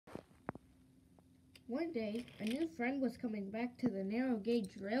One day, a new friend was coming back to the narrow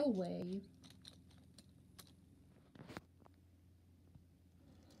gauge railway.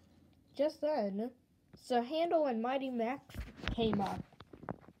 Just then, Sir Handel and Mighty Max came up.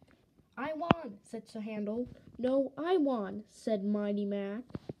 "I won," said Sir Handel. "No, I won," said Mighty Mac.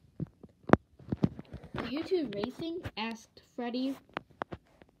 "Were you two racing?" asked Freddie.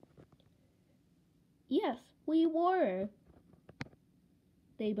 "Yes, we were,"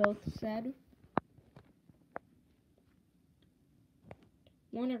 they both said.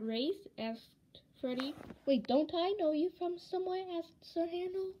 "Want to race?" asked Freddie. "Wait, don't I know you from somewhere?" asked Sir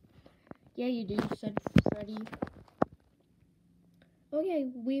Handel. "Yeah, you do," said Freddie.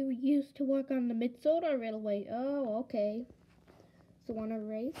 "Okay, we used to work on the Minnesota Railway." "Oh, okay. So want to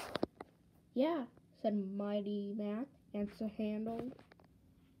race?" "Yeah," said Mighty Mac and Sir Handel.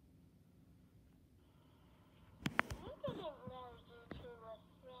 "I didn't know you two were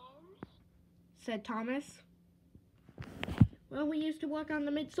friends," said Thomas. "Well, we used to work on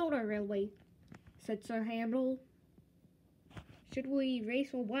the Minnesota Railway," said Sir Handel. "Should we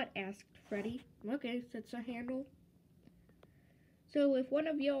race or what?" asked Freddie. "Okay," said Sir Handel. "So if one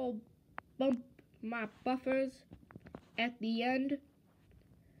of y'all bump my buffers at the end,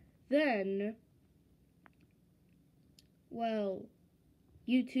 then, well,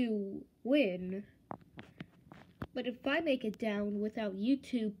 you two win. But if I make it down without you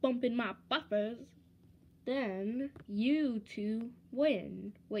two bumping my buffers, then you two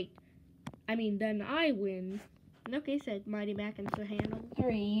win. Then I win." "Okay," said Mighty Mac and Sir Handel.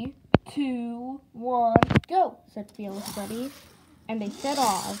 3, 2, 1, go, said Fearless Freddie, and they set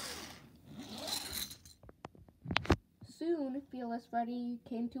off. Soon, Fearless Freddie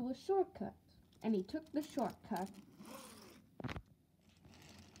came to a shortcut, and he took the shortcut.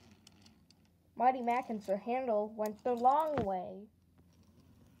 Mighty Mac and Sir Handel went the long way.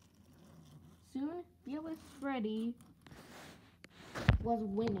 Soon, Fearless Freddie was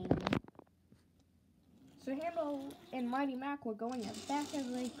winning. Sir Handel and Mighty Mac were going as fast as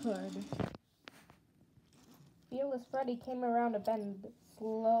they could. Fearless Freddie came around a bend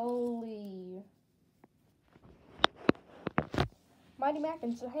slowly. Mighty Mac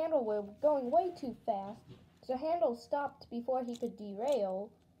and Sir Handel were going way too fast. Sir Handel stopped before he could derail,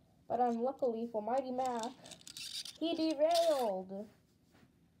 but unluckily for Mighty Mac, he derailed.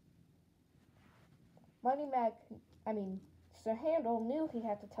 Sir Handel knew he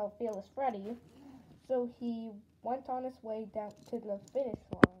had to tell Fearless Freddie, so he went on his way down to the finish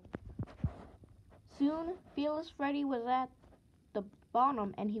line. Soon, Fearless Freddie was at the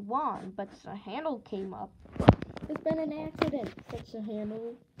bottom and he won, but Sir Handel came up. "There's been an accident," said Sir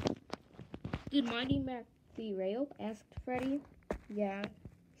Handel. "Did Mighty Mac derail?" asked Freddie. "Yeah,"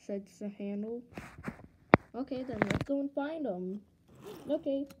 said Sir Handel. "Okay, then let's go and find him."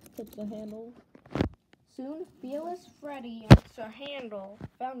 "Okay," said Sir Handel. Soon, Fearless Freddie and Sir Handel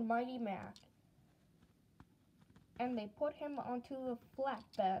found Mighty Mac, and they put him onto a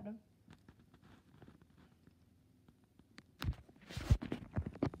flatbed.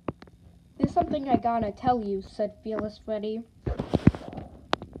 "There's something I gotta tell you," said Fearless Freddie.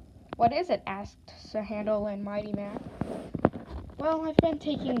 "What is it?" asked Sir Handel and Mighty Mac. "Well, I've been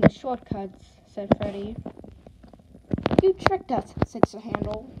taking the shortcuts," said Freddie. "You tricked us," said Sir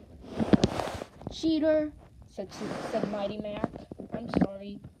Handel. "Cheater," said Mighty Mac. "I'm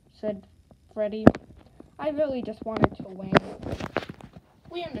sorry," said Freddie. "I really just wanted to win."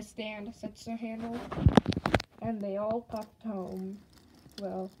 "We understand," said Sir Handel. And they all puffed home.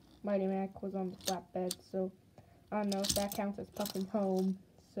 Well, Mighty Mac was on the flatbed, so I don't know if that counts as puffing home.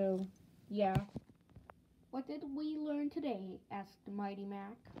 So, yeah. "What did we learn today?" asked Mighty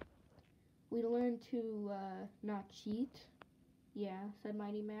Mac. "We learned to not cheat." "Yeah," said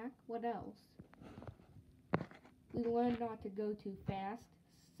Mighty Mac. "What else?" "We learned not to go too fast,"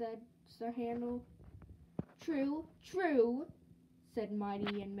 said Sir Handel. "True, true," said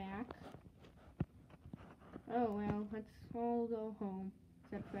Mighty and Mac. "Oh, well, let's all go home,"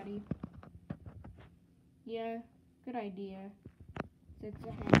 said Freddie. "Yeah, good idea," said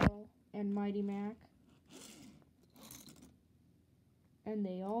Sir Handel and Mighty Mac. And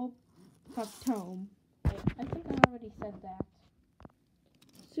they all puffed home. I think I already said that.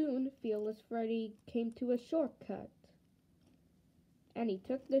 Soon, Fearless Freddie came to a shortcut, and he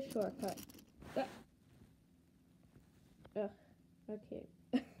took the shortcut. Okay.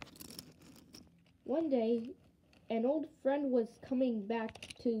 One day, an old friend was coming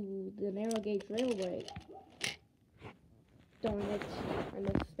back to the narrow gauge railway. Darn it, I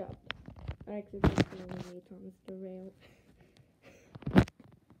messed up. I accidentally made Thomas derail.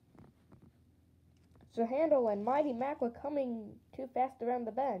 Sir Handel and Mighty Mac were coming too fast around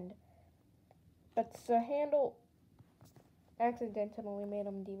the bend. but the handle accidentally made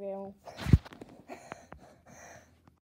him derail.